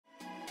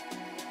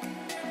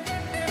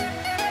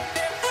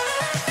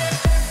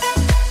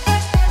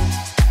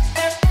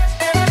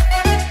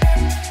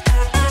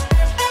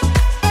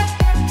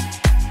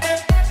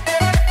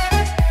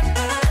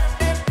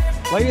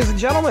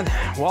gentlemen,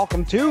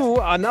 welcome to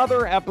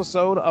another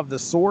episode of the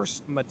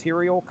Source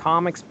Material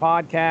Comics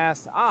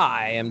Podcast.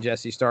 I am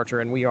Jesse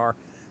Starcher, and we are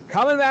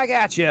coming back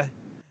at you.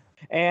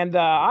 And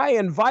I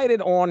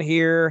invited on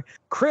here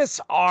Chris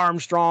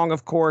Armstrong,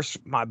 of course,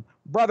 my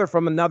brother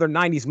from another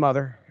 90s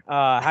mother.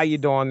 How you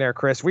doing there,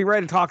 Chris? We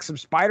ready to talk some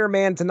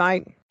Spider-Man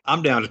tonight?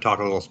 I'm down to talk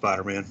a little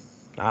Spider-Man.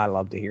 I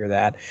love to hear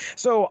that.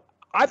 So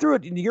I threw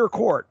it into your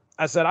court.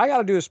 I said, I got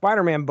to do a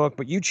Spider-Man book,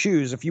 but you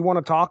choose. If you want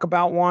to talk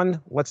about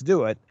one, let's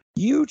do it.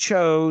 You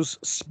chose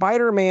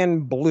Spider-Man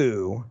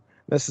Blue.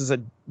 This is a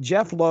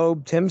Jeph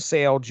Loeb, Tim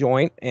Sale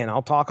joint, and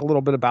I'll talk a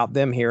little bit about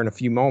them here in a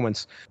few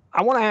moments.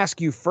 I want to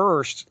ask you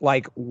first,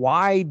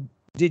 why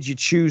did you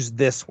choose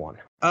this one?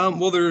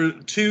 Well, there are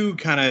two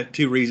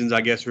reasons,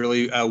 I guess,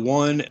 really.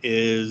 One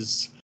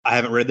is I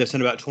haven't read this in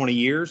about 20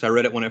 years. I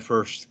read it when it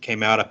first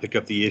came out. I picked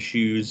up the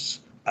issues,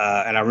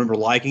 and I remember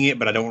liking it,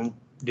 but I didn't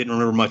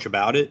remember much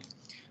about it.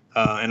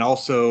 And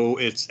also,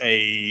 it's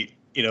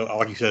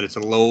like you said, it's a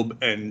Loeb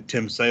and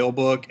Tim Sale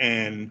book,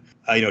 and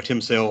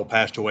Tim Sale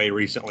passed away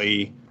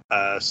recently,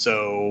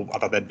 so I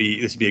thought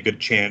this would be a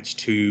good chance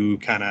to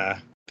kind of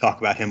talk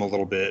about him a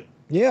little bit.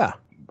 Yeah,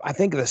 I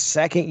think the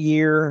second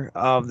year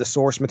of the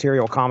Source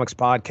Material Comics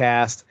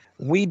Podcast,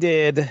 we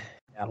did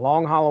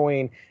Long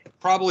Halloween.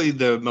 Probably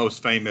the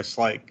most famous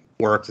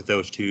work that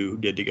those two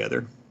did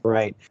together.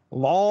 Right,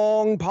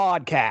 long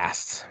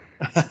podcasts.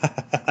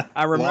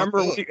 I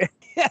remember.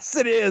 Yes,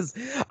 it is.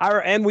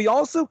 And we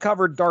also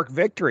covered Dark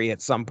Victory at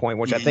some point,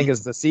 which I think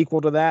is the sequel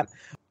to that.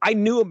 I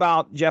knew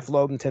about Jeph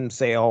Loeb and Tim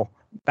Sale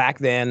back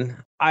then.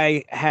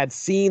 I had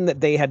seen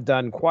that they had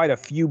done quite a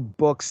few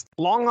books.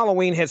 Long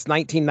Halloween hits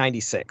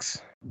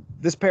 1996.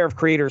 This pair of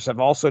creators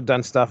have also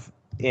done stuff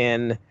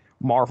in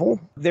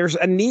Marvel. There's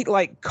a neat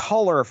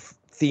color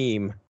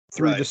theme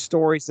through the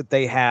stories that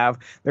they have.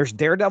 There's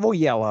Daredevil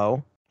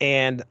Yellow.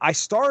 And I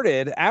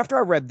started, after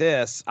I read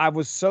this, I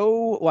was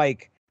so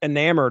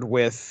enamored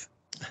with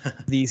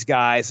these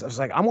guys. I was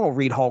like, I'm going to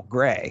read Hulk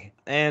Gray,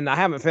 and I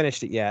haven't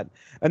finished it yet.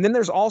 And then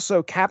there's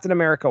also Captain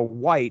America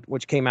White,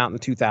 which came out in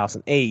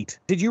 2008.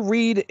 Did you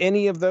read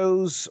any of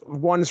those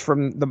ones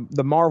from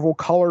the Marvel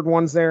colored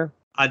ones there?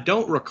 I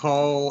don't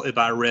recall if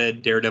I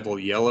read Daredevil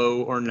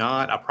Yellow or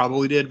not. I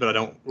probably did, but I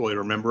don't really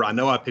remember. I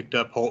know I picked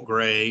up Hulk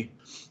Gray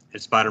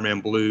and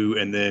Spider-Man Blue,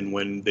 and then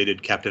when they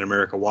did Captain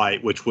America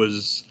White, which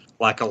was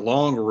a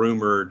long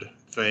rumored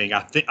thing.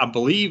 I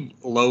believe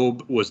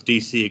Loeb was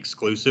DC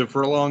exclusive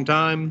for a long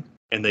time,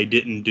 and they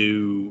didn't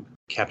do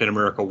Captain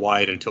America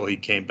White until he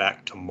came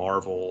back to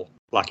Marvel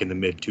in the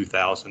mid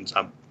 2000s.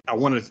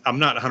 I'm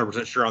not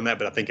 100% sure on that,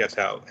 but I think that's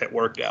how it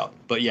worked out.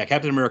 But yeah,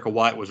 Captain America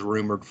White was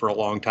rumored for a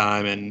long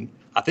time, and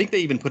I think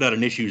they even put out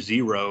an issue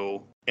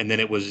 0, and then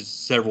it was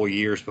several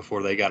years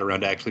before they got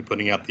around to actually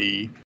putting out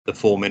the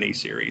full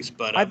miniseries.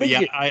 But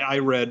I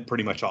read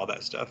pretty much all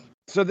that stuff.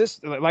 So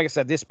this, like I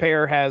said, this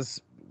pair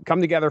has come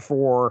together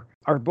for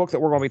our book that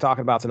we're going to be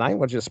talking about tonight,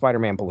 which is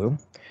Spider-Man Blue.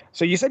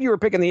 So you said you were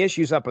picking the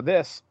issues up of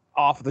this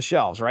off the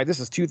shelves, right? This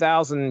is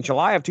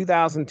July of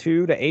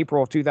 2002 to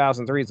April of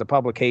 2003 is the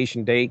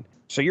publication date.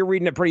 So you're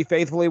reading it pretty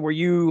faithfully. Were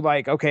you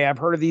okay, I've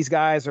heard of these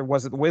guys, or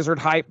was it the Wizard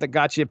hype that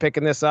got you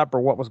picking this up,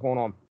 or what was going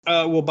on?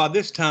 Well, by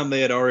this time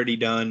they had already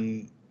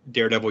done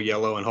Daredevil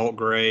Yellow and Hulk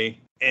Gray.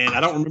 And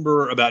I don't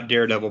remember about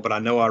Daredevil, but I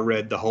know I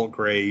read the Hulk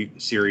Gray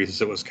series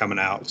as it was coming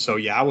out. So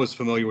yeah, I was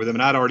familiar with them,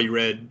 and I'd already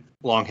read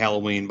Long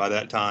Halloween by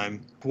that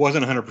time.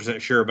 Wasn't 100%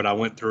 sure, but I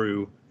went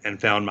through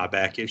and found my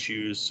back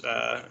issues.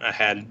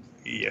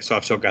 So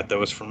I've still got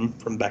those from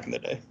back in the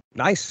day.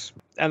 Nice.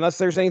 Unless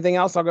there's anything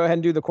else, I'll go ahead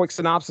and do the quick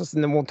synopsis,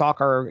 and then we'll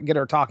get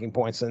our talking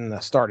points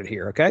and started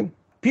here, okay?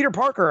 Peter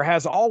Parker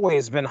has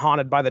always been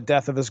haunted by the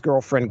death of his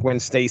girlfriend, Gwen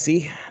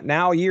Stacy.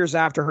 Now, years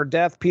after her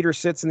death, Peter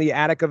sits in the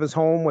attic of his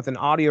home with an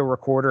audio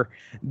recorder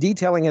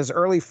detailing his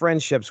early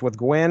friendships with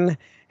Gwen,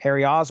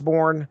 Harry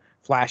Osborn,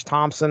 Flash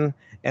Thompson,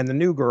 and the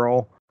new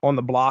girl on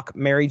the block,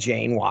 Mary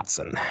Jane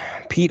Watson.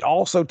 Pete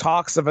also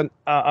talks of an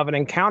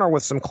encounter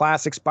with some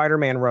classic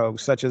Spider-Man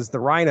rogues, such as the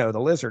Rhino, the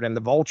Lizard, and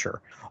the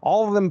Vulture.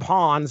 All of them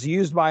pawns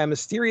used by a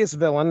mysterious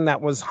villain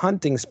that was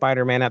hunting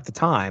Spider-Man at the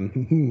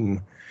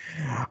time.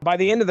 By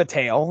the end of the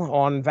tale,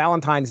 on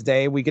Valentine's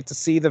Day, we get to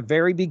see the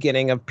very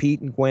beginning of Pete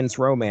and Gwen's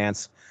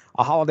romance,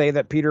 a holiday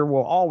that Peter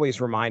will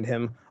always remind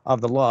him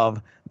of the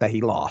love that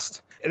he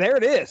lost. There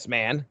it is,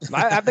 man.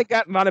 I think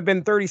that might have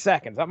been 30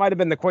 seconds. That might have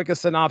been the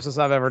quickest synopsis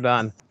I've ever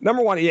done.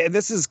 Number one,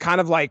 this is kind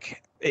of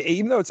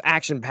even though it's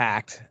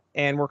action-packed,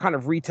 and we're kind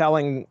of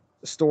retelling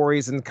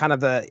stories and kind of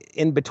the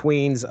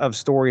in-betweens of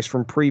stories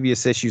from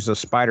previous issues of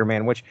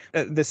Spider-Man, which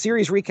the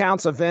series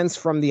recounts events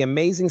from The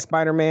Amazing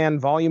Spider-Man,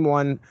 Volume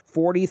 1,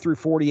 40 through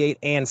 48,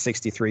 and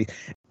 63.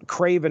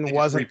 Craven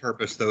wasn't...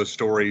 repurposed those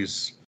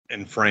stories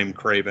and framed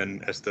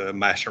Craven as the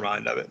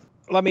mastermind of it.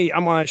 I'm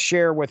going to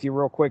share with you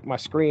real quick my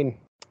screen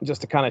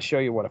just to kind of show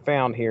you what I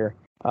found here.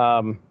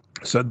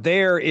 So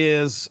there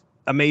is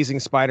Amazing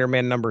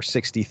Spider-Man number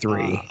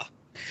 63.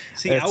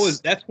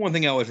 That's one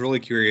thing I was really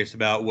curious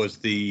about was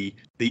the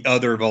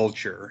other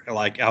Vulture.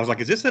 I was like,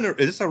 is this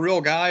a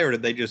real guy, or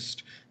did they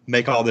just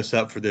make all this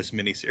up for this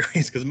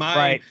miniseries, because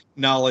my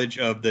knowledge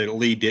of the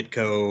Lee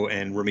Ditko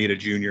and Romita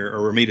Jr.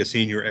 or Romita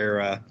Sr.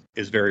 era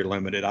is very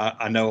limited.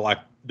 I know like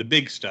the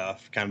big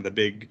stuff, kind of the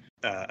big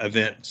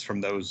events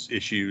from those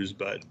issues,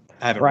 but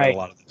I haven't read a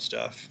lot of this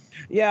stuff.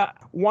 Yeah,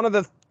 one of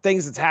the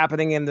things that's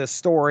happening in this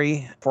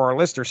story for our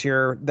listeners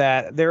here,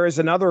 that there is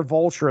another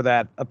vulture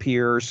that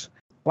appears,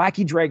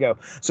 Blackie Drago.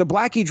 So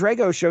Blackie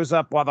Drago shows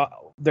up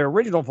while the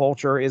original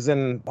vulture is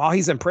while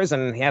he's in prison,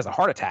 and he has a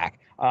heart attack,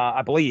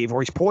 I believe,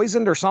 or he's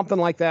poisoned or something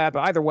like that.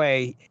 But either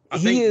way, I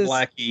think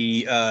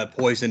Blackie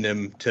poisoned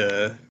him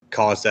to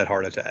cause that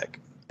heart attack.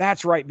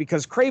 That's right,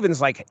 because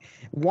Craven's like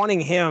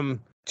wanting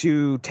him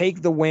to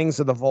take the wings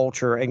of the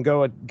vulture and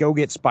go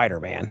get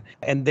Spider-Man.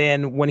 And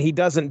then when he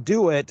doesn't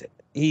do it,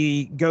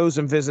 he goes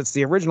and visits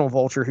the original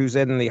vulture who's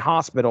in the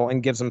hospital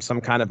and gives him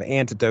some kind of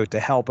antidote to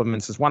help him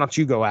and says, why don't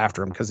you go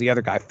after him? Because the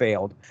other guy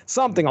failed.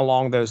 Something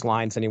along those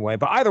lines anyway.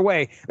 But either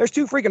way, there's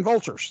two freaking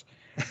vultures.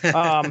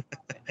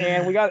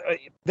 And we got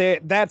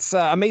that's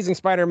Amazing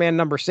Spider-Man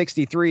number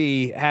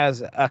 63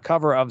 has a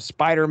cover of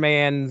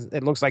Spider-Man.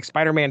 It looks like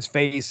Spider-Man's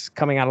face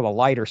coming out of the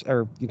light,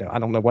 or I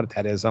don't know what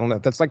that is. I don't know.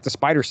 That's like the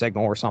spider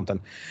signal or something.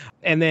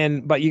 And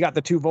then, but you got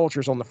the two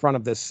vultures on the front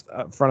of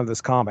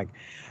this comic.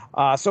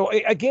 So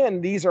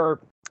again, these are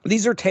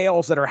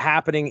tales that are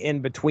happening in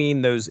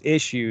between those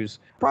issues.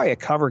 Probably a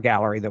cover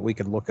gallery that we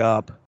could look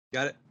up.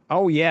 Got it.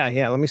 Oh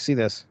yeah. Let me see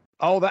this.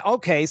 Oh,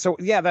 okay. So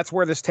yeah, that's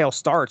where this tale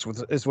starts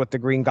with the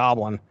Green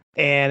Goblin,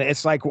 and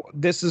it's like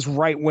this is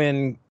right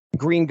when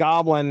Green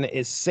Goblin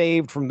is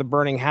saved from the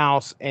burning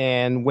house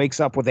and wakes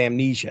up with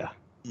amnesia.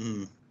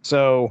 Mm.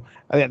 So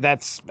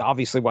that's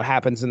obviously what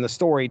happens in the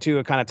story too.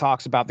 It kind of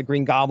talks about the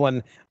Green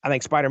Goblin. I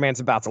think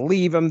Spider-Man's about to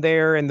leave him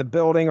there in the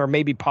building, or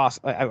maybe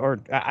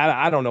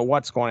I don't know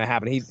what's going to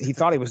happen. He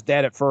thought he was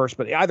dead at first,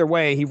 but either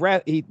way,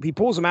 he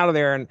pulls him out of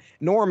there, and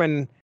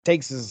Norman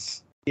takes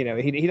his.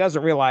 He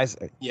doesn't realize.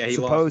 Yeah, he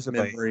supposedly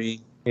lost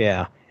memory.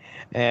 Yeah,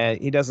 and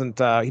he doesn't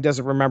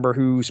remember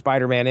who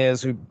Spider-Man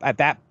is. Who at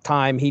that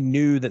time he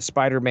knew that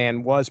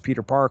Spider-Man was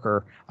Peter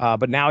Parker,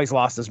 but now he's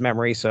lost his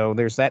memory. So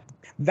there's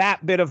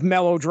that bit of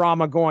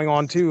melodrama going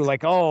on too.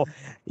 Like,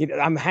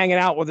 I'm hanging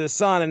out with his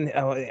son,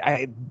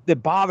 and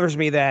it bothers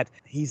me that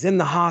he's in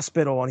the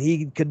hospital and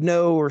he could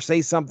know or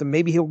say something.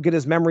 Maybe he'll get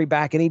his memory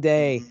back any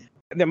day. Mm-hmm.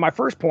 Then my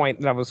first point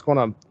that I was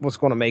going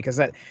to make is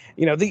that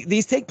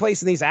these take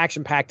place in these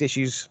action-packed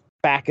issues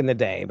back in the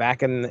day,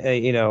 back in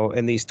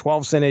in these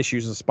 12-cent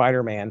issues of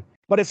Spider-Man.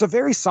 But it's a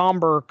very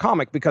somber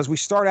comic because we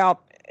start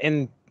out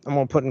in, I'm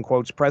going to put in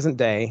quotes, present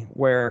day,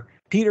 where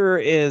Peter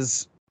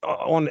is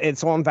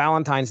on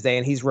Valentine's Day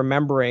and he's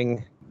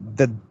remembering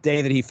the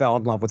day that he fell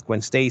in love with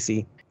Gwen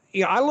Stacy.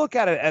 I look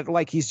at it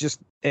like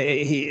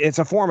it's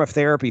a form of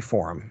therapy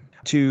for him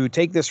to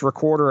take this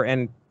recorder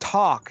and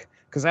talk.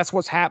 Because that's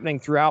what's happening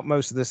throughout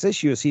most of this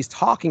issue is he's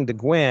talking to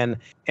Gwen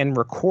and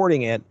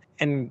recording it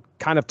and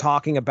kind of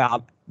talking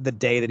about the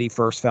day that he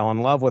first fell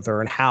in love with her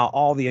and how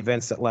all the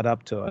events that led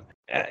up to it.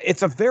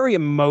 It's a very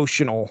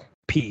emotional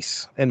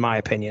piece, in my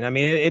opinion. I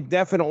mean, it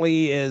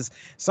definitely is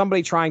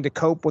somebody trying to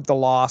cope with the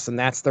loss, and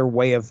that's their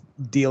way of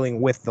dealing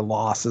with the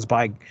loss is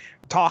by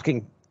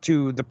talking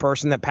to the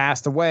person that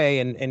passed away.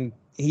 And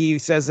he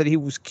says that he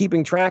was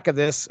keeping track of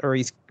this, or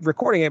he's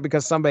recording it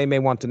because somebody may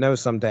want to know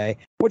someday,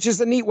 which is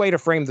a neat way to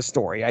frame the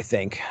story, I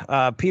think.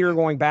 Peter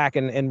going back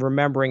and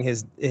remembering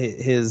his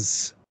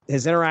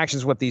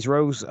interactions with these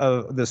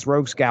this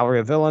rogues gallery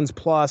of villains,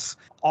 plus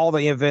all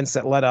the events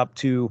that led up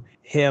to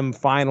him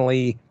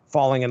finally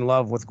falling in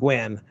love with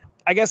Gwen.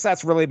 I guess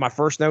that's really my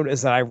first note,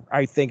 is that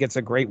I think it's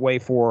a great way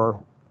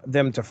for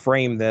them to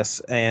frame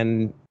this,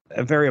 and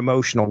a very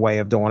emotional way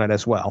of doing it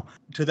as well.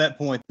 To that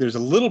point, there's a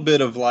little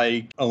bit of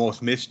like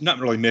almost not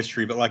really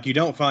mystery, but like you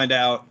don't find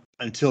out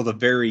until the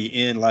very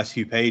end, last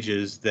few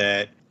pages,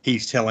 that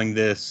he's telling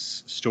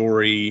this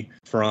story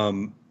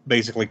from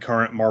basically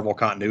current Marvel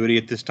continuity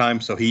at this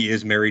time. So he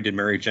is married to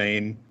Mary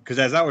Jane. Because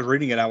as I was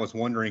reading it, I was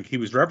wondering, he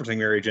was referencing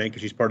Mary Jane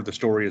because she's part of the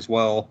story as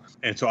well.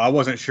 And so I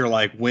wasn't sure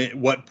like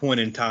what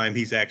point in time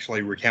he's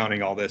actually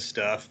recounting all this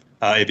stuff.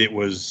 If it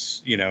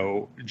was,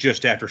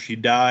 just after she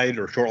died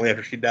or shortly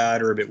after she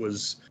died, or if it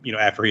was,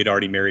 after he had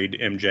already married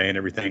MJ and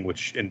everything,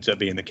 which ends up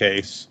being the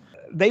case.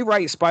 They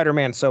write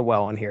Spider-Man so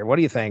well in here. What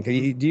do you think?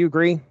 Do you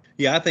agree?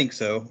 Yeah, I think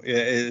so.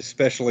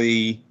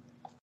 Especially,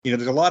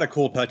 there's a lot of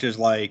cool touches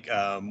like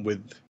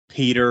with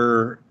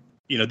Peter.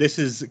 This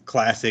is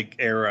classic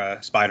era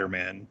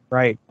Spider-Man.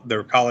 Right.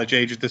 They're college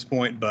age at this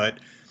point, but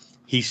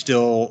he's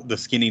still the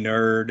skinny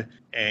nerd.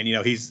 And,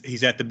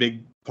 he's at the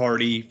big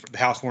party, the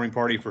housewarming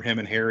party for him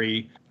and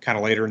Harry kind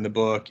of later in the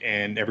book,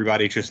 and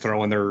everybody's just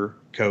throwing their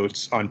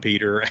coats on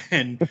Peter,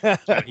 and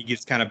he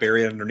gets kind of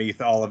buried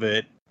underneath all of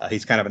it.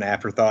 He's kind of an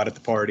afterthought at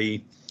the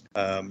party.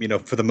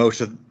 For the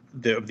most of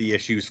the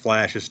issues,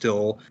 Flash is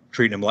still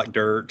treating him like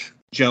dirt.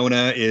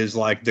 Jonah is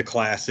like the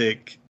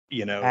classic,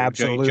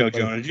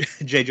 Absolutely.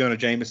 J. Jonah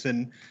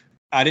Jameson.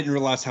 I didn't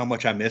realize how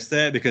much I missed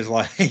that because,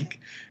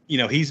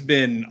 he's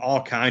been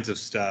all kinds of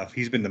stuff.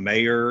 He's been the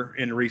mayor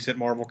in recent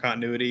Marvel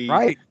continuity.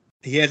 Right.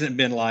 He hasn't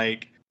been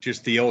like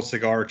just the old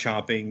cigar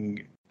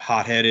chomping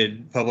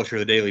hot-headed publisher of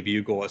the Daily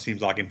Bugle, it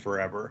seems like, in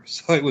forever.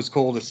 So it was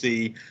cool to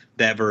see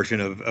that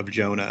version of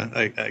Jonah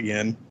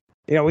again.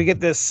 You know, we get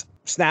this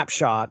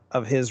snapshot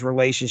of his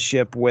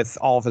relationship with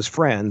all of his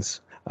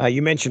friends.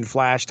 You mentioned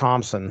Flash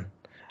Thompson,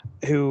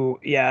 who,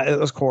 yeah,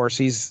 of course,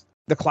 he's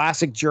the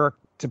classic jerk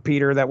to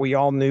Peter that we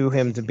all knew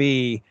him to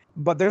be.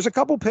 But there's a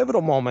couple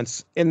pivotal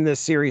moments in this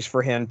series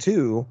for him,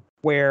 too,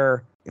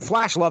 where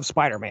Flash loves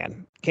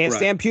Spider-Man. Can't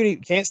stand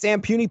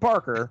puny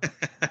Parker,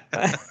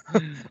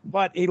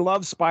 but he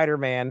loves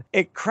Spider-Man.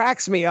 It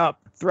cracks me up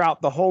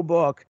throughout the whole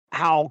book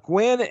how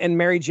Gwen and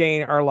Mary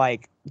Jane are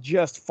like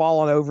just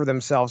falling over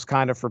themselves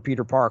kind of for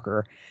Peter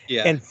Parker.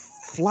 Yeah. And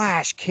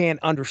Flash can't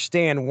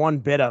understand one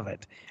bit of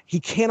it. He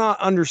cannot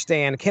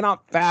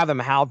fathom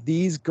how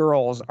these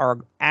girls are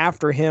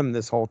after him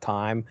this whole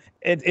time.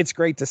 It's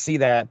great to see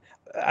that.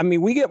 I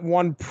mean, we get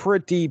one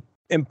pretty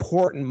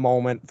important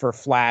moment for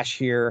Flash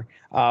here,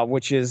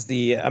 which is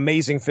the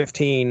Amazing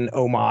 15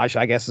 homage,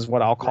 I guess is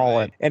what I'll call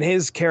it. And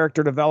his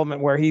character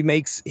development where he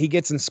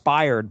gets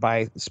inspired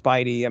by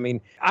Spidey. I mean,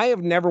 I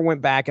have never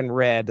went back and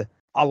read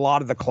a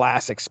lot of the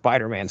classic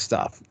Spider-Man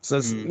stuff. So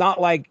it's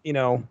not like,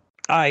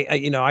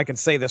 I can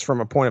say this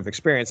from a point of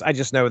experience. I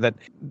just know that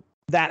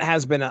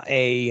has been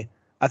a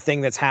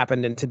thing that's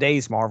happened in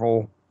today's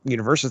Marvel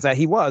universe, is that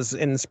he was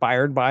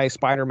inspired by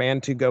Spider-Man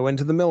to go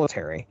into the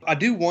military. I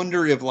do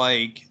wonder if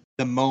like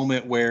the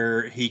moment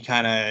where he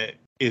kind of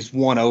is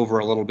won over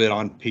a little bit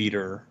on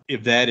Peter,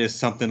 if that is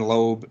something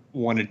Loeb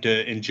wanted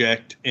to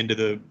inject into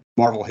the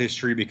Marvel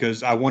history,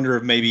 because I wonder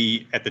if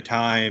maybe at the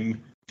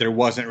time there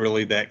wasn't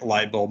really that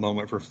light bulb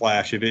moment for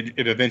Flash. If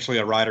eventually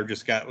a writer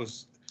just got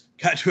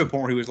to a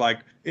point where he was like,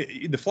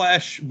 the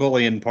Flash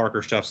bullying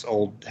Parker stuff's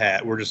old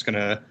hat. We're just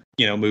gonna,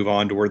 move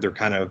on to where they're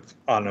kind of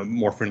on a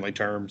more friendly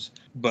terms.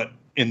 But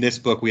in this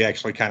book, we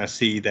actually kind of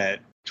see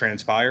that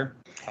transpire.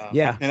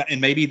 Yeah.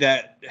 And maybe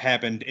that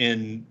happened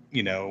in,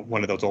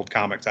 one of those old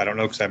comics. I don't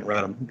know because I haven't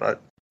read them. But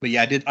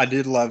yeah, I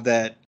did love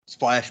that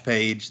splash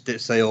page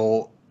that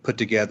Sale put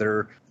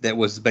together that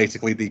was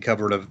basically the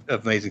cover of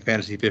Amazing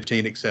Fantasy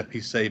 15, except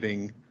he's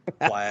saving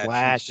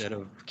Flash instead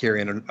of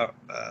carrying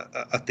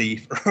a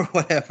thief or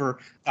whatever.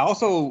 I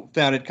also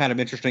found it kind of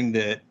interesting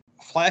that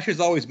Flash has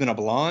always been a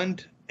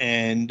blonde,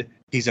 and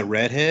he's a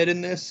redhead in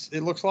this,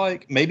 it looks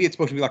like. Maybe it's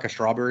supposed to be like a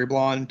strawberry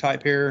blonde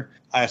type hair.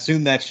 I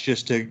assume that's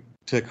just to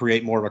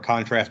create more of a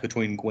contrast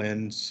between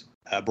Gwen's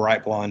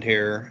bright blonde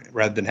hair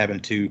rather than having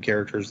two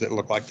characters that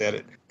look like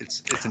that.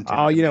 It's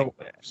intended to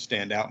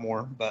stand out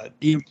more. But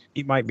you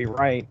might be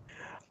right.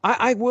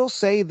 I will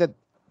say that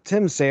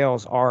Tim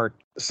Sale's art,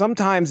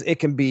 sometimes it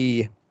can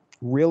be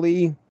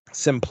really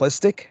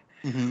simplistic,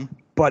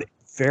 but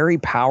very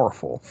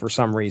powerful for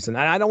some reason.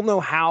 And I don't know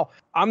how.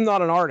 I'm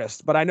not an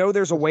artist, but I know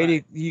there's a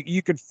way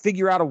you could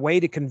figure out a way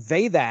to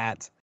convey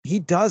that. He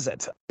does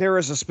it. There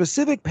is a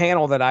specific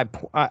panel that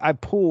I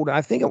pulled.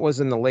 I think it was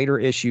in the later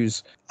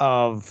issues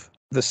of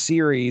the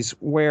series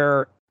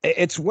where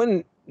it's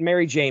when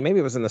Mary Jane, maybe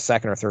it was in the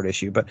second or third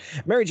issue, but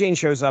Mary Jane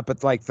shows up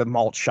at like the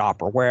malt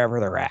shop or wherever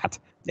they're at.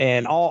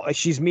 And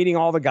she's meeting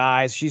all the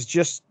guys. She's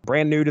just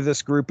brand new to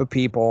this group of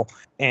people,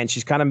 and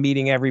she's kind of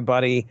meeting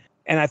everybody.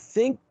 And I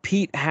think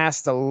Pete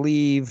has to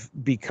leave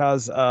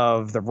because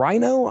of the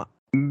Rhino,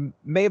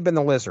 may have been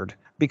the Lizard,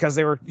 because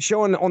they were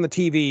showing on the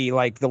TV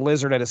like the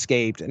Lizard had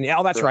escaped. And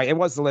that's right. It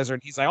was the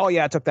Lizard. He's like, oh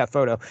yeah, I took that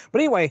photo.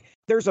 But anyway,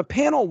 there's a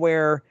panel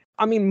where,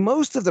 I mean,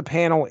 most of the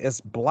panel is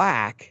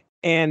black,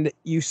 and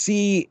you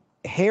see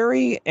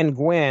Harry and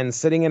Gwen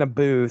sitting in a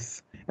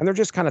booth, and they're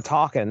just kind of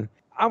talking.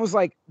 I was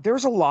like,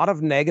 there's a lot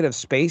of negative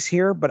space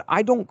here, but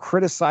I don't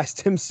criticize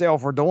Tim Sale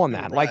for doing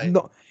that. Right.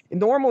 Like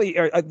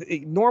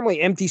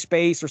normally empty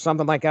space or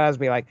something like that, I'd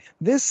be like,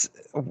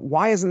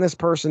 why isn't this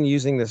person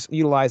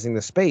utilizing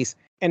this space?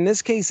 In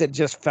this case, it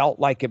just felt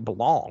like it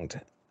belonged.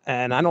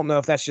 And I don't know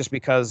if that's just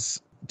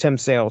because Tim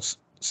Sale's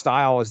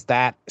style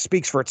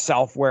speaks for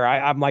itself, where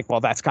I'm like, well,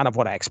 that's kind of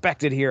what I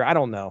expected here. I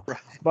don't know. Right.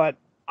 But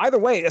either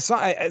way,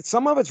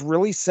 some of it's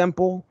really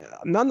simple.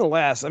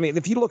 Nonetheless, I mean,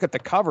 if you look at the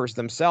covers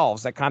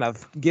themselves, that kind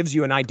of gives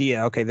you an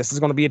idea. Okay, this is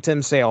going to be a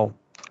Tim Sale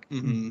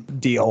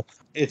deal.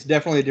 It's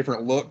definitely a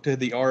different look to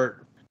the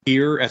art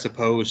here as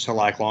opposed to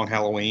like Long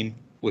Halloween,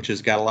 which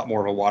has got a lot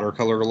more of a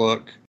watercolor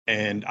look.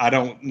 And I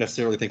don't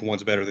necessarily think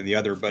one's better than the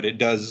other, but it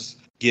does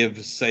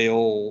give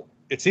Sale.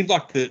 It seems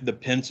like the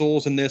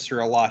pencils in this are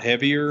a lot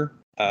heavier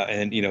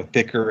and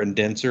thicker and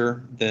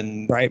denser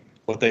than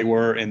what they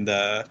were in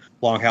the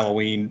Long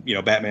Halloween,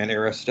 Batman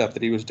era stuff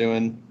that he was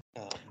doing.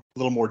 A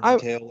little more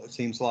detail, it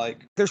seems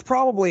like. There's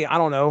probably, I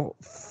don't know,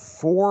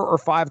 4 or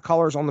 5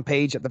 colors on the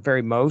page at the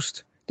very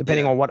most,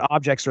 depending on what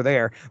objects are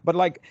there. But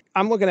like,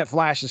 I'm looking at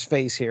Flash's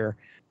face here.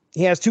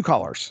 He has 2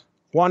 colors.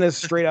 One is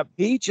straight up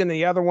peach, and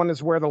the other one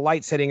is where the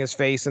light's hitting his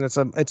face, and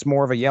it's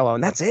more of a yellow,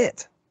 and that's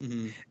it.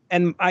 Mm-hmm.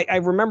 And I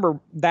remember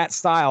that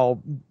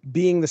style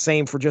being the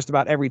same for just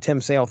about every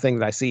Tim Sale thing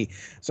that I see.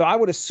 So I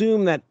would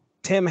assume that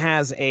Tim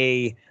has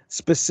a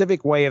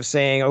specific way of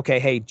saying, okay,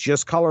 hey,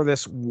 just color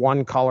this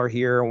one color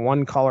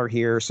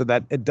here, so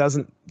that it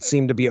doesn't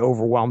seem to be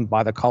overwhelmed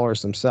by the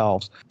colors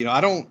themselves.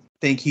 I don't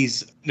think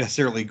he's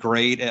necessarily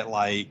great at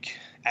like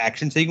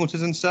action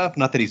sequences and stuff.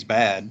 Not that he's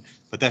bad,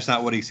 but that's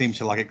not what he seems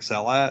to like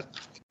excel at.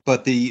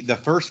 But the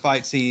first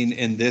fight scene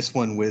in this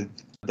one with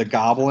the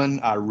Goblin,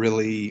 I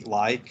really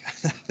like. I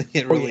think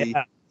it really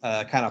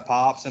kind of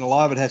pops, and a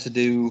lot of it has to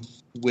do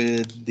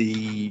with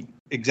the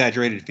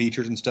exaggerated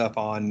features and stuff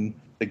on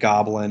the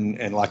Goblin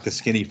and like the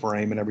skinny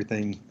frame and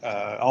everything.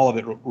 All of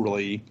it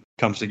really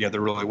comes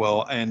together really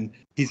well, and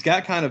he's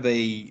got kind of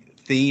a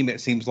theme. It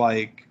seems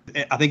like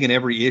I think in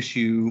every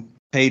issue,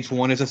 page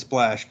 1 is a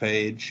splash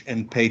page,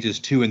 and pages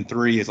 2 and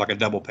 3 is like a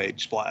double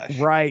page splash.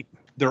 Right.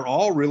 They're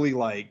all really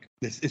like,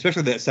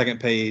 especially that second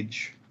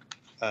page,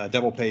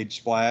 double page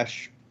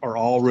splash, are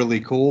all really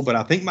cool. But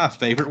I think my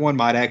favorite one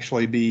might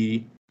actually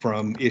be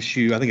from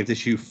issue, I think it's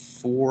issue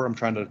 4.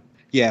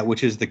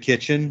 Which is the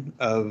kitchen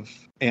of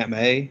Aunt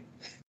May.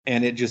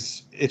 And it's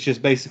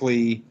just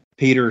basically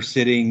Peter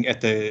sitting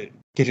at the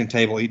kitchen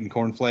table eating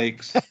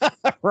cornflakes.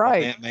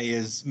 Right. Aunt May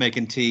is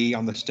making tea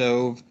on the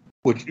stove,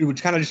 which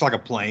kind of just like a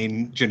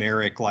plain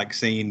generic like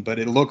scene, but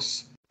it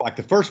looks like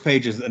the first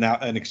page is an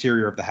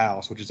exterior of the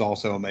house, which is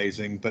also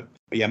amazing. But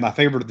yeah, my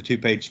favorite of the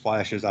 2-page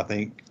splashes, I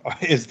think,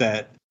 is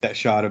that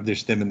shot of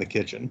just them in the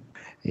kitchen.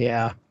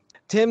 Yeah.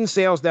 Tim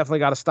Sale's definitely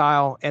got a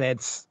style, and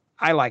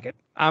I like it.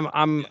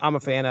 I'm a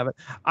fan of it.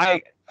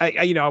 I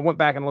went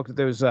back and looked at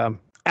those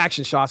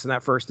action shots in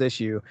that first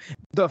issue.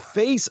 The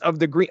face of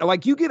the Green,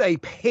 like you get a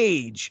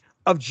page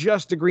of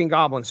just the Green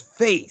Goblin's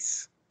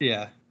face.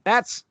 Yeah.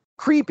 That's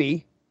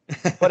creepy,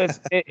 but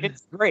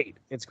it's great.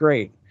 It's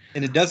great.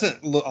 And it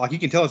doesn't look like, you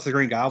can tell it's the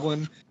Green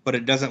Goblin, but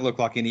it doesn't look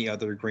like any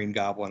other Green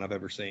Goblin I've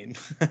ever seen.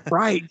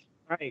 Right.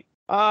 So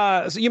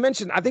I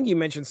think you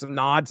mentioned some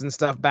nods and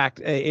stuff back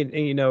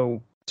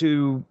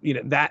to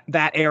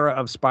that era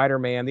of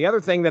Spider-Man. The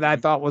other thing that I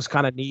thought was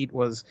kind of neat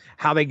was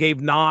how they gave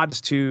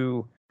nods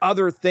to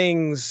other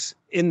things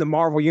in the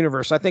Marvel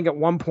universe. I think at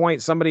one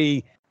point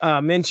somebody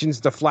mentions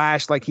the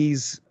Flash like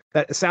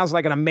that sounds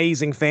like an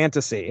amazing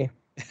fantasy.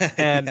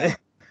 And yeah.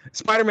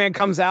 Spider-Man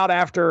comes out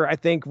after, I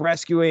think,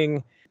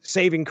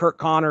 saving Kirk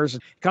Connors,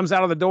 comes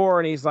out of the door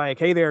and he's like,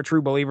 "Hey there,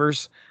 true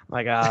believers."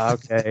 I'm like,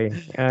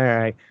 okay. All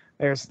right.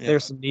 There's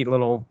some neat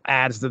little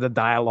adds to the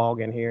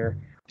dialogue in here.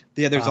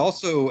 Yeah, there's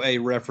also a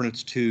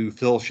reference to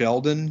Phil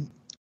Sheldon,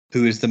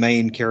 who is the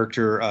main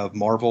character of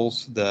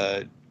Marvel's,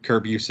 the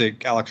Kurt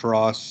Busiek, Alex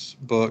Ross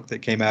book that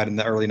came out in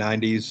the early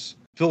 90s.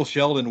 Phil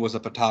Sheldon was a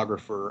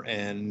photographer,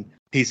 and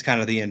he's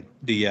kind of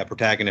the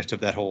protagonist of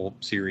that whole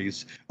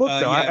series.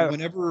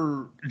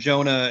 Whenever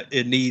Jonah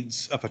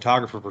needs a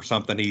photographer for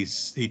something,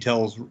 he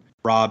tells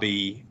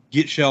Robbie,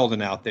 "Get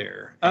Sheldon out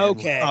there."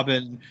 Okay.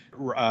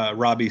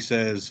 Robbie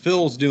says,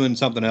 "Phil's doing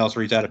something else,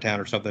 or he's out of town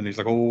or something." He's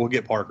like, "Oh, we'll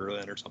get Parker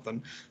then," or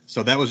something.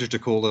 So that was just a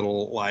cool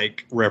little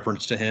like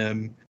reference to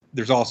him.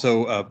 There's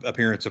also an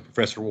appearance of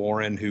Professor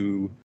Warren,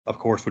 who, of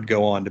course, would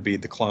go on to be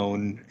the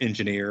clone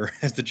engineer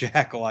as the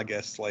Jackal, I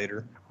guess,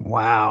 later.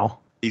 Wow.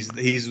 He's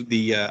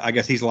the I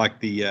guess he's like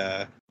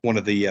the one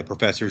of the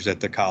professors at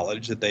the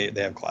college that they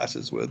have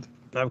classes with.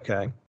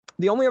 Okay.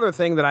 The only other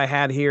thing that I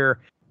had here,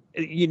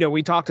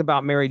 we talked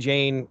about Mary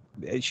Jane.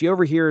 She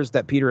overhears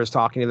that Peter is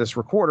talking to this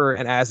recorder,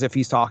 and as if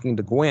he's talking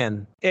to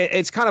Gwen.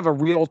 It's kind of a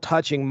real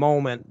touching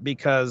moment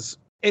because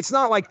it's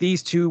not like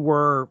these two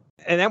were,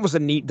 and that was a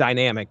neat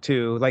dynamic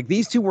too. Like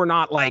these two were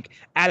not like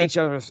at each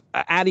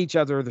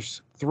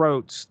other's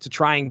throats to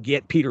try and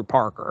get Peter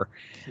Parker.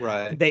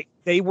 Right.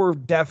 They were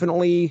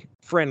definitely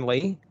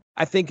friendly.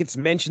 I think it's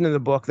mentioned in the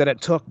book that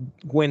it took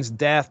Gwen's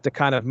death to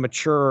kind of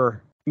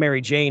mature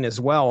Mary Jane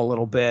as well a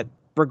little bit.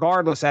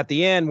 Regardless, at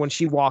the end, when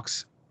she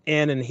walks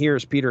in and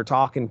hears Peter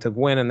talking to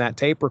Gwen in that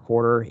tape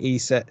recorder,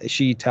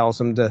 she tells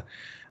him to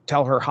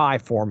tell her hi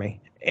for me.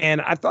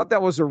 And I thought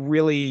that was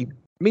me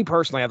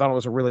personally, I thought it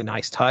was a really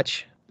nice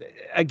touch.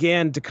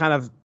 Again, to kind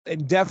of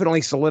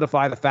definitely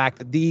solidify the fact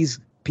that these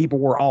people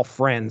were all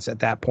friends at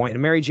that point.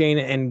 And Mary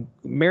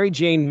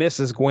Jane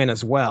misses Gwen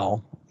as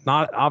well.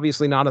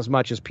 Obviously not as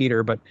much as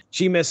Peter, but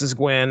she misses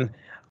Gwen.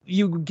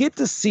 You get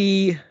to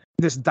see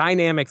this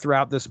dynamic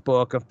throughout this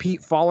book of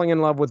Pete falling in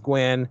love with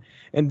Gwen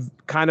and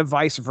kind of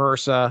vice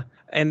versa.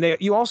 And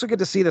you also get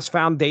to see this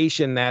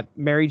foundation that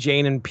Mary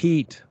Jane and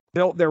Pete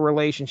built their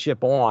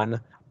relationship on,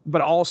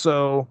 but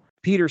also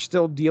Peter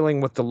still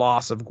dealing with the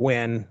loss of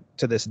Gwen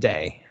to this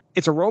day.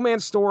 It's a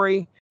romance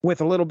story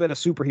with a little bit of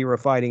superhero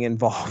fighting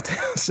involved.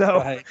 So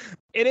right.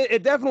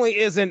 It definitely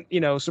isn't,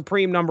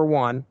 supreme number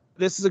one.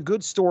 This is a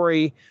good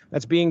story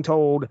that's being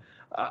told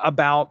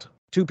about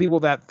two people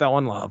that fell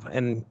in love.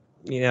 And,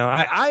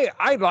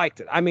 I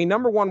liked it. I mean,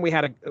 number one, we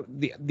had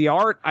the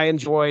art I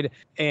enjoyed,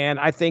 and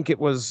I think it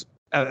was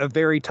a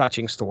very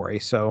touching story.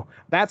 So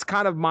that's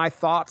kind of my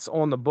thoughts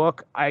on the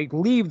book. I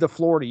leave the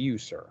floor to you,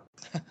 sir.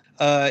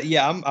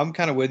 I'm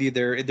kind of with you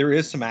there. There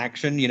is some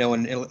action,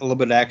 and a little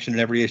bit of action in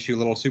every issue, a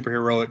little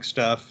superheroic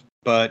stuff.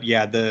 But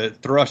yeah, the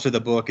thrust of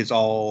the book is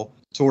all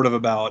sort of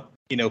about,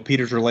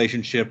 Peter's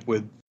relationship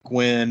with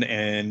Gwen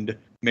and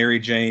Mary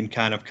Jane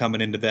kind of coming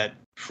into that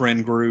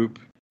friend group.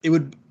 It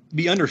would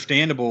be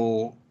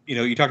understandable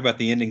you talked about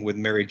the ending with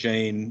Mary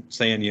Jane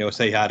saying,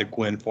 say hi to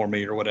Gwen for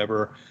me or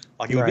whatever.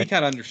 Like, it would be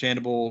kind of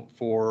understandable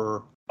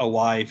for a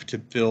wife to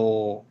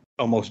feel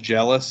almost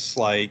jealous,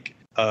 like,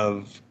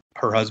 of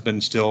her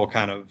husband still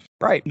kind of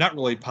not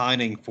really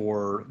pining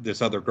for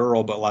this other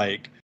girl, but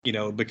like,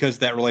 because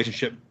that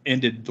relationship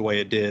ended the way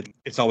it did,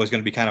 it's always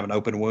going to be kind of an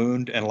open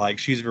wound. And like,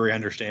 she's very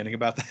understanding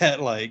about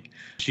that. Like,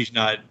 she's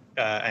not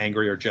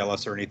angry or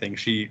jealous or anything.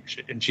 She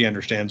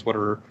understands what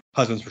her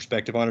husband's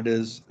perspective on it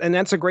is. And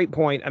that's a great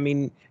point. I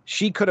mean,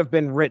 she could have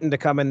been written to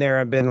come in there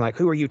and been like,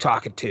 who are you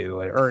talking to?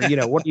 Or,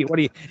 what do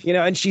you,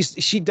 and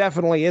she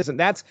definitely isn't.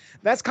 That's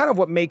kind of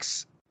what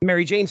makes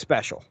Mary Jane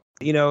special.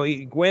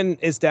 Gwen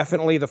is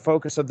definitely the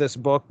focus of this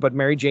book, but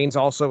Mary Jane's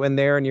also in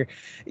there, and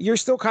you're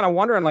still kind of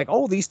wondering, like,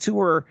 oh, these two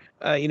are,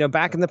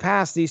 back in the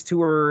past, these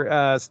two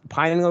are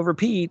pining over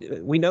Pete.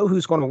 We know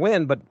who's going to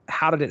win, but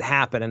how did it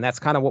happen? And that's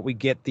kind of what we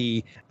get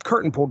the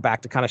curtain pulled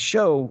back to kind of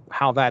show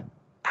how that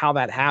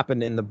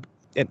happened in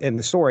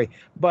the story.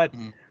 But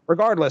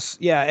regardless,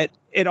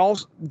 it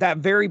also, that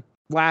very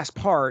last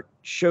part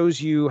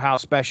shows you how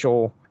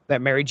special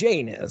that Mary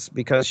Jane is,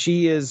 because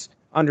she is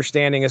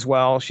understanding as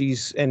well. She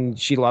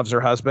loves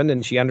her husband,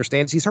 and she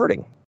understands he's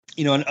hurting.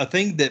 And a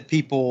thing that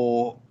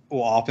people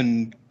will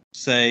often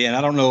say, and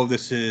I don't know if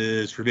this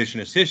is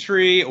revisionist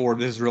history or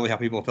this is really how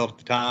people felt at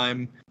the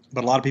time,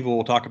 but a lot of people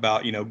will talk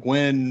about,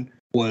 Gwen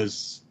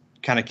was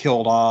kind of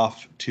killed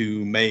off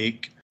to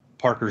make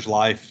Parker's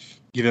life,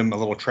 give him a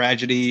little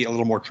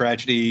more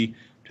tragedy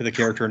to the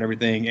character and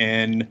everything,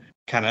 and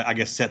kind of, I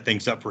guess, set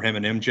things up for him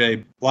and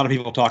MJ. A lot of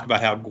people talk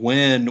about how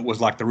Gwen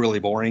was like the really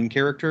boring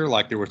character,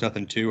 like there was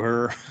nothing to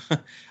her.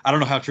 I don't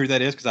know how true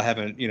that is, because I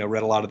haven't,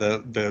 read a lot of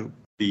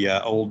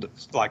the old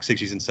like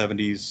 60s and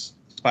 70s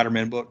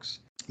Spider-Man books.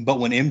 But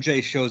when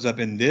MJ shows up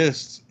in the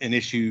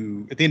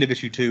end of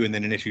issue 2 and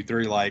then in issue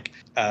 3, like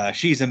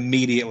she's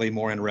immediately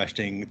more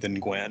interesting than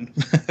Gwen,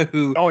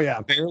 who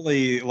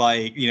barely,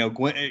 like,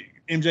 Gwen,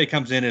 MJ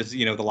comes in as,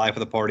 the life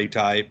of the party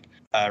type,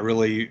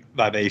 really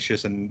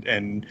vivacious,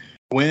 and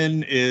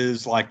Gwen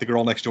is like the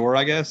girl next door,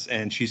 I guess,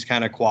 and she's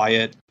kind of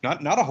quiet.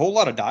 Not a whole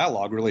lot of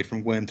dialogue really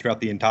from Gwen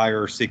throughout the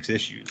entire 6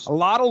 issues. A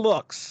lot of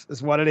looks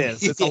is what it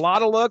is. It's a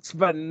lot of looks,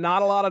 but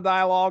not a lot of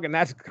dialogue, and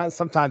that's kind of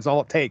sometimes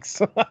all it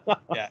takes.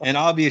 Yeah, and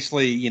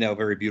obviously,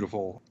 very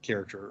beautiful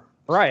character.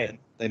 Right. And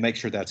they make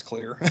sure that's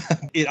clear.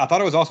 I thought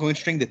it was also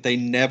interesting that they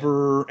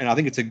never, and I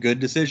think it's a good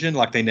decision,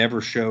 like they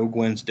never show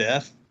Gwen's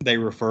death. They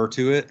refer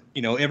to it.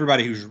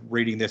 Everybody who's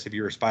reading this, if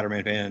you're a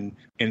Spider-Man fan,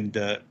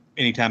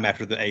 anytime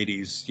after the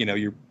 80s,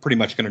 you're pretty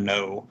much going to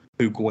know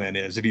who Gwen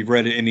is. If you've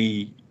read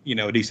any,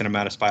 a decent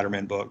amount of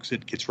Spider-Man books,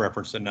 it gets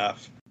referenced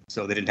enough.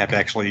 So they didn't have to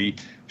actually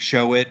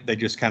show it. They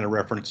just kind of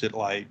reference it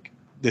like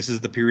this is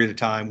the period of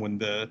time when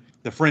the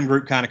friend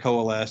group kind of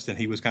coalesced and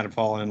he was kind of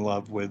falling in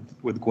love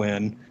with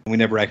Gwen. We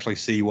never actually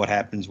see what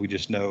happens. We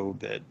just know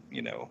that,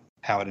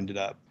 how it ended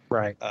up.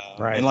 Right.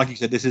 Right. And like you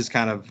said, this is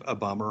kind of a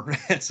bummer.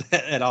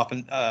 It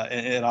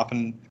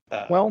often.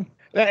 Well,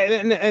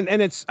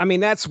 and it's, I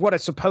mean, that's what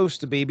it's supposed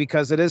to be,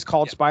 because it is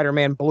called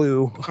Spider-Man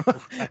Blue.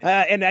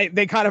 And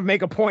they kind of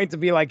make a point to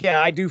be like,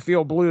 yeah, I do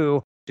feel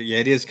blue. Yeah,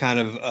 it is kind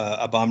of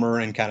a bummer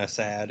and kind of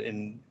sad.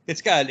 And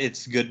it's good,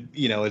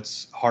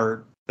 it's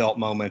heartfelt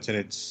moments and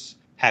it's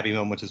happy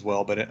moments as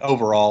well. But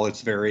overall,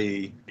 it's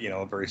very,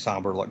 a very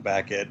somber look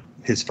back at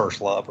his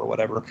first love or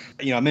whatever.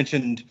 I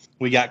mentioned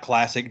we got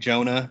classic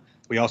Jonah.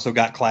 We also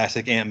got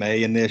classic Aunt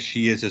May in this.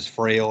 She is as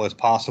frail as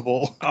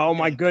possible. Oh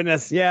my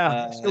goodness,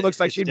 yeah. She looks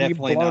like she'd be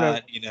blown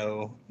up.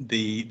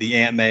 The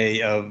Aunt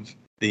May of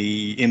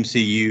the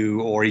MCU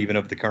or even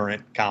of the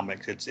current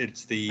comics.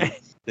 It's the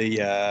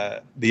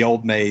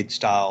old maid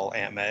style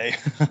Aunt May.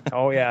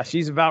 Oh yeah,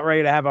 she's about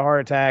ready to have a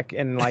heart attack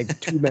in like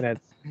 2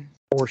 minutes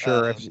for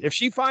sure. If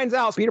she finds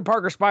out Peter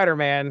Parker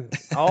Spider-Man,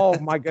 oh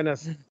my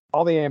goodness,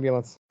 all the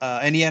ambulance.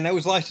 And it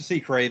was nice to see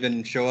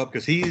Craven show up,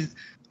 because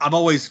I've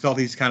always felt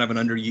he's kind of an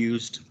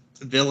underused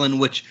villain,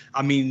 which,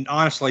 I mean,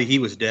 honestly, he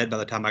was dead by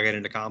the time I got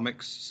into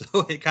comics.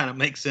 So it kind of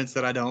makes sense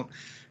that I don't,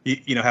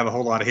 have a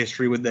whole lot of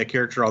history with that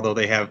character, although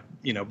they have,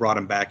 brought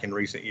him back in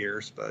recent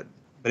years. But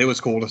it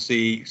was cool to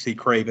see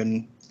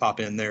Craven pop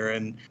in there,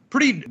 and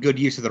pretty good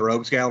use of the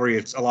Rogues Gallery.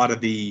 It's a lot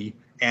of the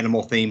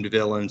animal themed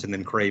villains, and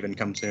then Craven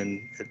comes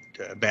in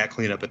at bat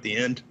cleanup at the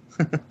end.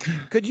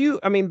 Could you,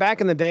 I mean,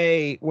 back in the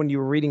day when you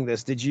were reading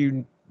this, did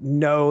you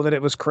know that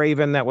it was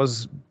Craven that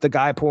was the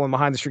guy pulling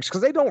behind the strings?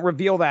 Because they don't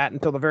reveal that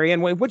until the very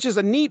end, which is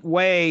a neat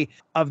way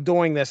of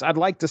doing this. I'd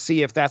like to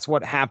see if that's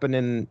what happened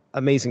in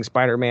Amazing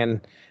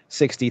Spider-Man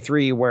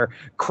 63, where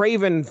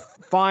Craven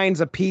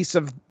finds a piece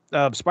of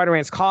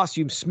Spider-Man's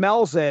costume,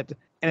 smells it,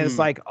 and it's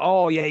like,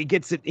 oh yeah, he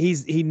gets it.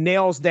 He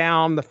nails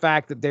down the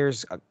fact that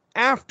there's an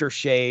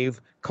aftershave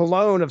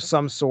cologne of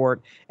some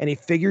sort, and he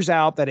figures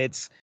out that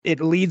it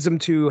leads him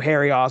to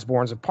Harry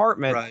Osborn's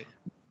apartment. Right.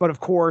 But of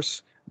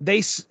course,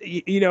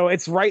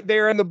 it's right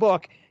there in the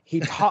book.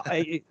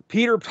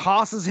 Peter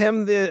tosses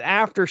him the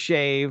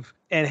aftershave,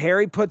 and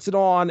Harry puts it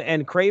on,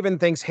 and Craven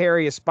thinks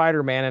Harry is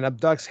Spider-Man and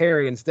abducts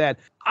Harry instead.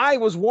 I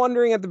was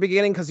wondering at the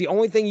beginning, because the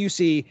only thing you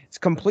see is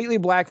completely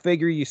black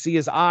figure. You see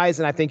his eyes,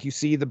 and I think you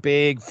see the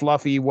big,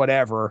 fluffy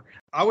whatever.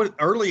 I was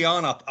early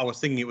on. I was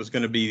thinking it was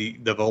going to be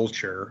the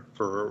Vulture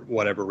for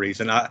whatever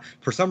reason.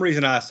 For some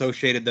reason, I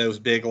associated those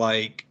big,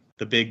 like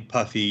the big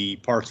puffy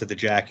parts of the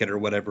jacket or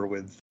whatever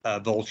with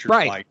Vulture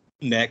like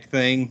neck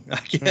thing, I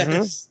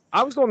guess.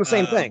 I was doing the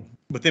same thing.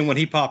 But then when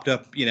he popped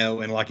up,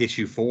 in like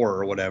issue 4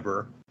 or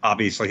whatever,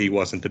 obviously he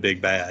wasn't the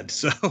big bad.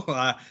 So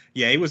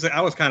it was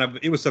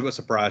a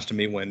surprise to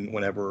me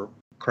whenever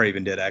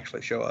Craven did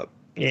actually show up.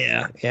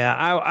 Yeah.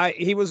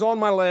 He was on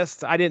my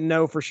list. I didn't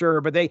know for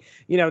sure, but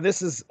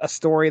this is a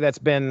story that's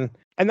been,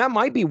 and that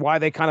might be why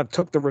they kind of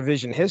took the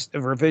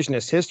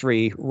revisionist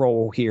history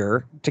role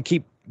here to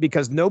keep,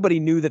 because nobody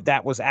knew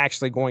that was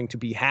actually going to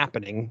be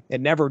happening. It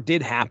never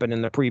did happen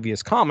in the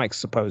previous comics,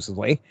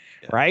 supposedly,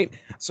 right?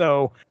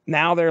 So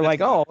now they're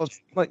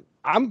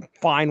I'm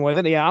fine with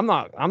it. Yeah, I'm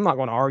not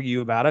going to argue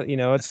about it.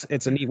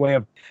 It's a neat way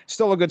of,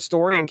 still a good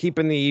story, and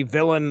keeping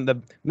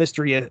the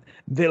mystery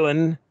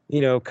villain,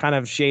 kind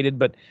of shaded.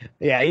 But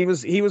yeah,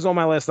 he was on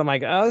my list. I'm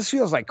like, oh, this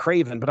feels like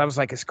Craven. But I was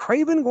like, is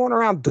Craven going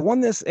around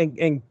doing this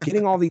and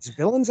getting all these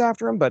villains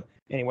after him? But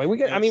anyway, we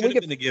get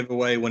been a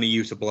giveaway when he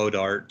used a blow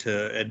dart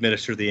to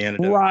administer the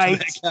antidote to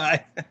that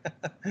guy.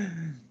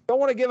 Don't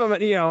want to give him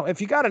if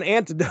you got an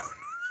antidote,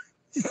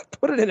 just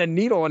put it in a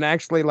needle and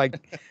actually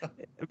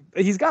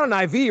he's got an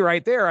IV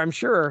right there, I'm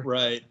sure.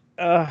 Right.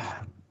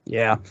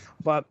 Yeah.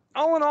 But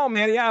all in all,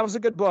 man, it was a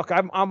good book.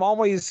 I'm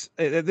always,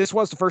 this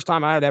was the first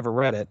time I had ever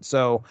read it.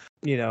 So,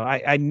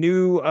 I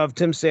knew of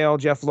Tim Sale,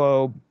 Jeph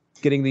Loeb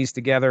getting these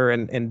together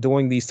and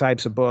doing these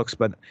types of books,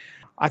 but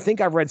I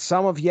think I've read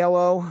some of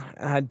Yellow.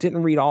 I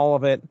didn't read all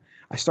of it.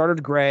 I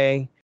started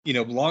Gray.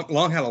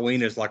 Long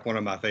Halloween is like one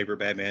of my favorite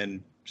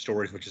Batman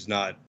stories, which is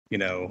not,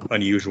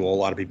 unusual. A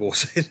lot of people will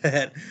say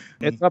that.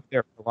 It's up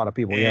there for a lot of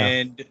people,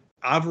 and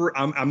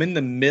I'm in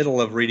the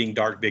middle of reading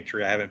Dark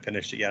Victory. I haven't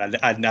finished it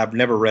yet. I've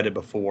never read it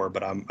before,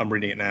 but I'm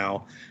reading it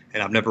now,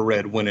 and I've never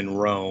read When in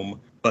Rome.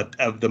 But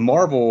of the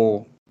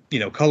Marvel,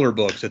 color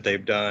books that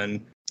they've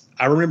done,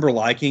 I remember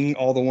liking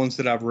all the ones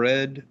that I've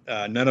read.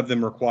 None of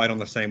them are quite on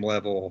the same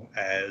level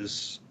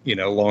as,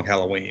 Long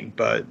Halloween.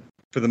 But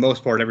for the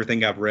most part,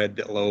 everything I've read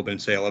that Loeb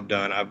and Sale have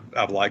done,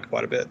 I've liked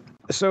quite a bit.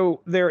 So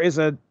there is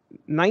a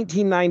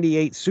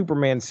 1998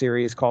 Superman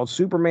series called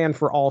Superman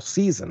for All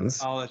Seasons.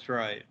 Oh, that's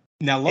right.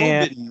 Now,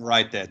 Loeb didn't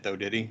write that, though,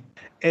 did he?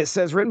 It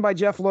says written by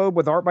Jeph Loeb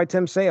with art by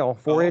Tim Sale,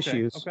 4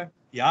 issues. Okay.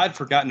 Yeah, I'd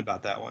forgotten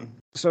about that one.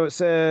 So it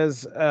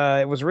says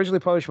it was originally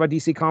published by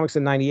DC Comics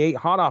in 98,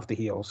 hot off the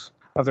heels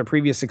of their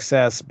previous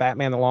success,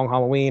 Batman: The Long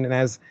Halloween. And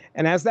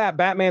as that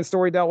Batman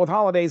story dealt with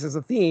holidays as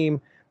a theme,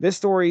 this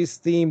story's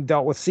theme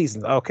dealt with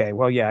seasons. Okay,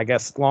 well, yeah, I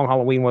guess Long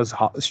Halloween was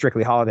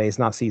strictly holidays,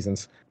 not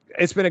seasons.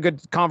 It's been a good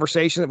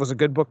conversation. It was a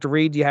good book to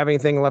read. Do you have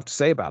anything left to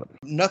say about it?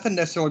 Nothing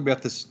necessarily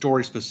about the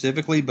story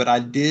specifically, but I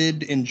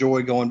did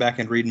enjoy going back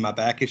and reading my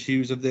back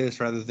issues of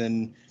this rather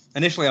than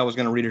initially I was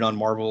going to read it on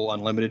Marvel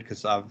Unlimited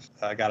because I've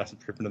got a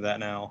subscription to that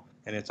now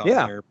and it's on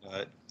there.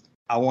 But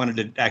I wanted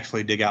to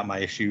actually dig out my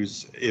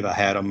issues if I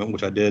had them,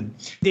 which I did.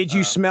 Did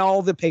you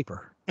smell the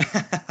paper?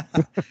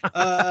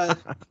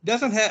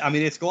 Doesn't have. I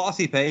mean, it's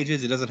glossy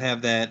pages. It doesn't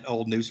have that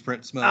old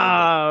newsprint smell.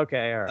 Oh,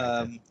 okay, all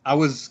right. I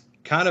was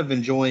kind of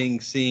enjoying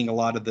seeing a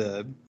lot of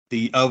the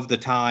of the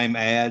time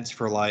ads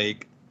for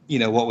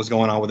what was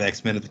going on with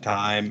X-Men at the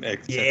time,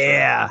 etc.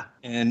 Yeah.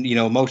 And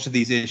most of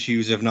these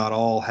issues, if not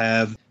all,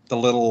 have the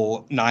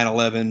little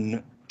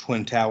 9/11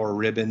 Twin Tower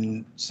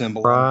ribbon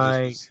symbol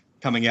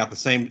coming out the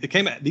same.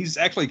 These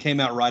actually came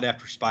out right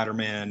after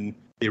Spider-Man,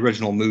 the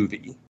original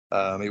movie.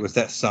 It was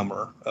that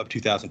summer of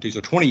 2002, so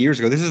 20 years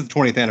ago. This is the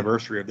 20th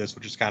anniversary of this,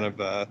 which is kind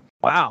of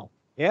wow.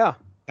 Yeah.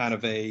 Kind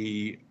of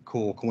a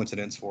cool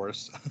coincidence for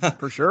us.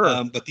 For sure.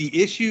 But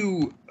the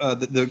issue,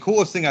 the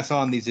coolest thing I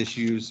saw in these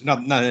issues,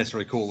 not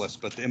necessarily coolest,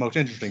 but the most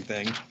interesting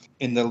thing,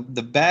 in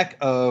the back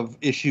of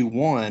issue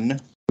 1,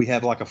 we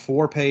have like a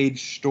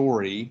 4-page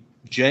story,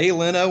 Jay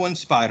Leno and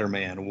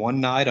Spider-Man,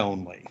 one night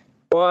only.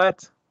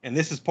 What? And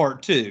this is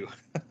part 2.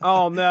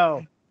 Oh,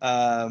 no.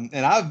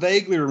 And I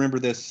vaguely remember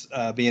this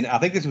being, I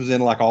think this was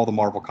in like all the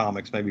Marvel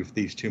comics, maybe for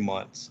these 2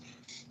 months.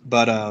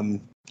 But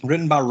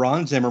written by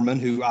Ron Zimmerman,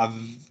 who I've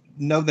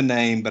know the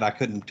name, but I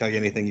couldn't tell you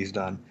anything he's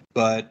done.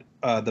 But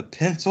the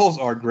pencils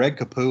are Greg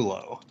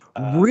Capullo.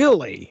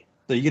 Really?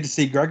 So you get to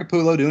see Greg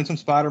Capullo doing some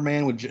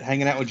Spider-Man,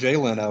 hanging out with Jay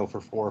Leno for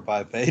 4 or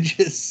 5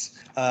 pages.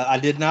 I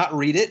did not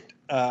read it,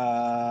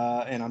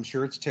 and I'm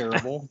sure it's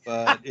terrible,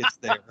 but it's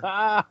there.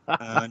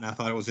 And I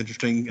thought it was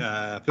interesting.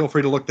 Feel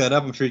free to look that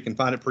up. I'm sure you can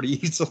find it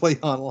pretty easily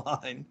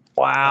online.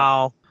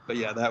 Wow. But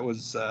yeah, that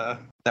was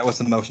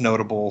the most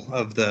notable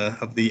of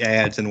the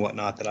ads and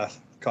whatnot that I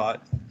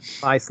caught.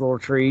 Nice little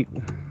treat.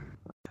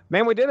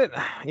 Man, we did it.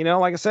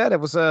 Like I said, it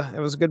was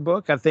a good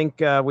book. I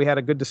think we had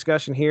a good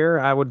discussion here.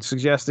 I would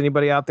suggest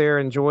anybody out there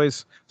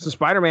enjoys some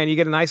Spider-Man. You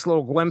get a nice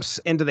little glimpse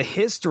into the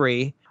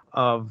history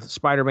of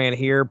Spider-Man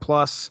here.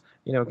 Plus,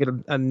 get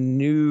a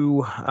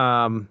new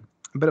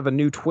a bit of a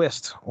new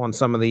twist on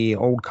some of the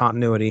old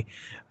continuity.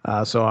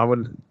 So I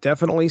would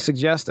definitely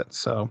suggest it.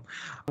 So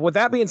with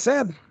that being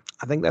said,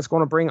 I think that's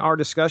going to bring our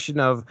discussion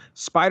of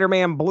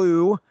Spider-Man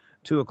Blue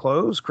to a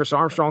close. Chris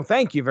Armstrong,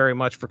 thank you very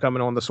much for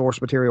coming on the Source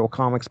Material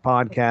Comics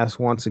podcast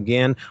once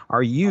again.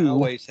 I'm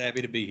always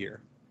happy to be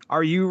here.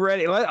 Are you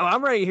ready?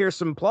 I'm ready to hear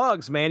some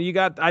plugs, man.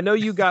 I know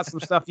you got some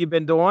stuff you've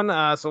been doing.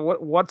 So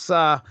what's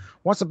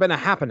been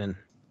happening?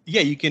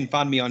 Yeah, you can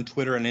find me on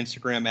Twitter and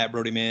Instagram at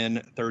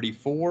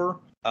BrodyMan34.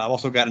 I've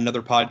also got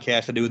another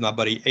podcast I do with my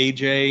buddy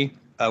AJ.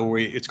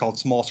 It's called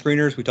Small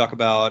Screeners. We talk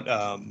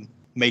about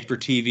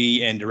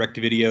made-for-TV and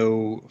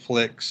direct-to-video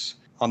flicks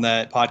on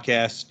that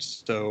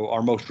podcast. So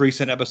our most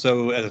recent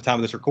episode at the time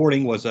of this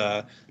recording was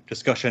a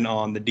discussion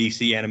on the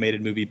DC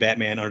animated movie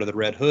Batman Under the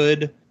Red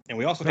Hood. And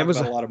we also talked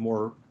about a lot of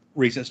more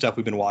recent stuff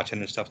we've been watching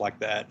and stuff like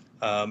that.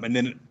 And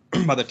then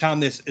by the time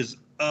this is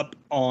up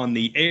on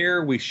the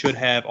air, we should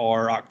have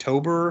our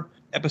October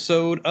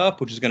episode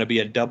up, which is going to be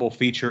a double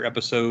feature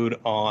episode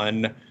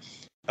on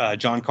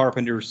John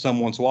Carpenter's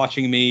Someone's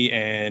Watching Me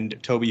and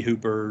Toby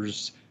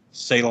Hooper's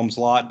Salem's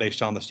Lot,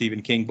 based on the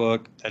Stephen King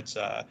book. That's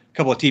a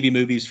couple of TV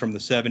movies from the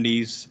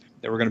 70s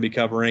that we're going to be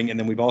covering. And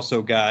then we've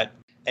also got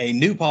a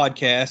new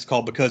podcast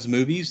called Because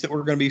Movies that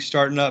we're going to be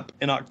starting up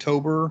in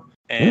October.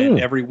 And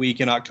every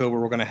week in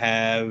October, we're going to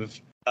have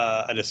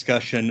a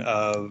discussion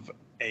of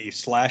a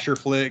slasher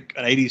flick,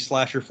 an 80s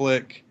slasher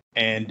flick,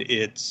 and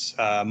its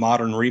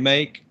modern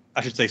remake.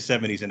 I should say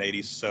 70s and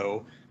 80s.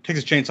 So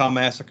Texas Chainsaw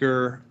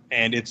Massacre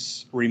and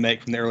its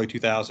remake from the early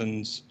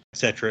 2000s, et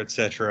cetera, et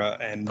cetera.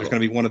 And there's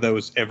going to be one of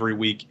those every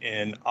week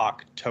in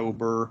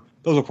October.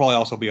 Those will probably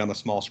also be on the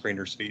Small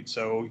Screeners feed.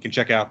 So you can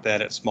check out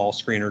that at Small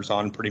Screeners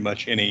on pretty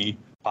much any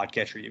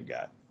podcatcher you've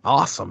got.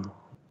 Awesome.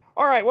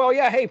 All right. Well,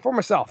 yeah. Hey, for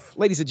myself,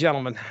 ladies and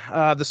gentlemen,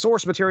 the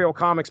Source Material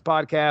Comics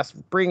podcast,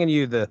 bringing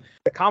you the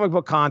comic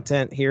book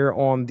content here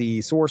on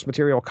the Source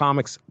Material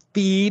Comics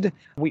feed.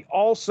 We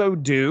also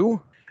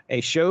do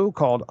a show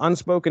called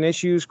Unspoken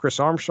Issues. Chris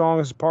Armstrong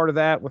is a part of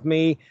that with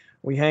me.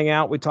 We hang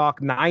out. We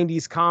talk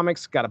 90s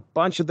comics. Got a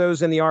bunch of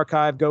those in the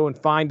archive. Go and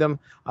find them.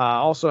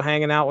 Also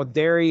hanging out with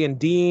Derry and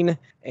Dean.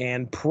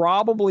 And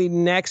probably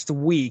next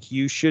week,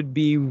 you should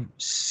be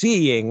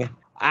seeing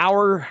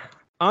our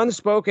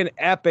Unspoken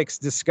Epics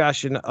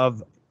discussion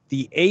of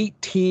the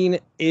 18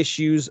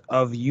 issues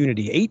of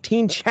Unity,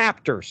 18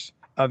 chapters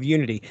of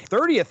Unity.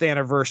 30th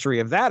anniversary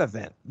of that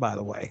event, by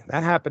the way.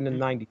 That happened in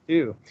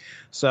 92.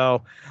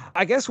 So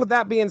I guess with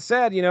that being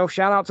said,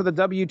 shout out to the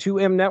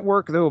W2M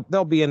Network.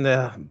 They'll be in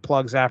the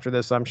plugs after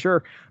this, I'm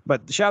sure.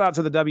 But shout out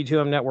to the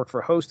W2M Network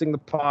for hosting the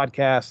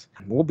podcast.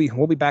 We'll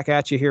be back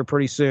at you here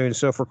pretty soon.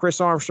 So for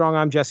Chris Armstrong,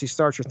 I'm Jesse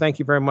Starcher. Thank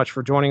you very much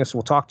for joining us.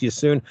 We'll talk to you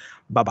soon.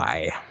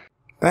 Bye-bye.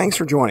 Thanks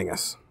for joining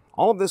us.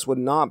 All of this would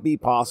not be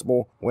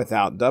possible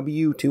without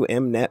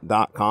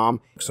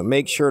W2Mnet.com, so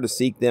make sure to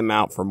seek them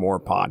out for more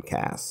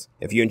podcasts.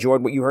 If you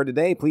enjoyed what you heard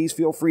today, please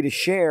feel free to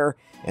share,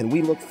 and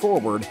we look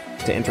forward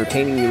to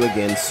entertaining you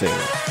again soon.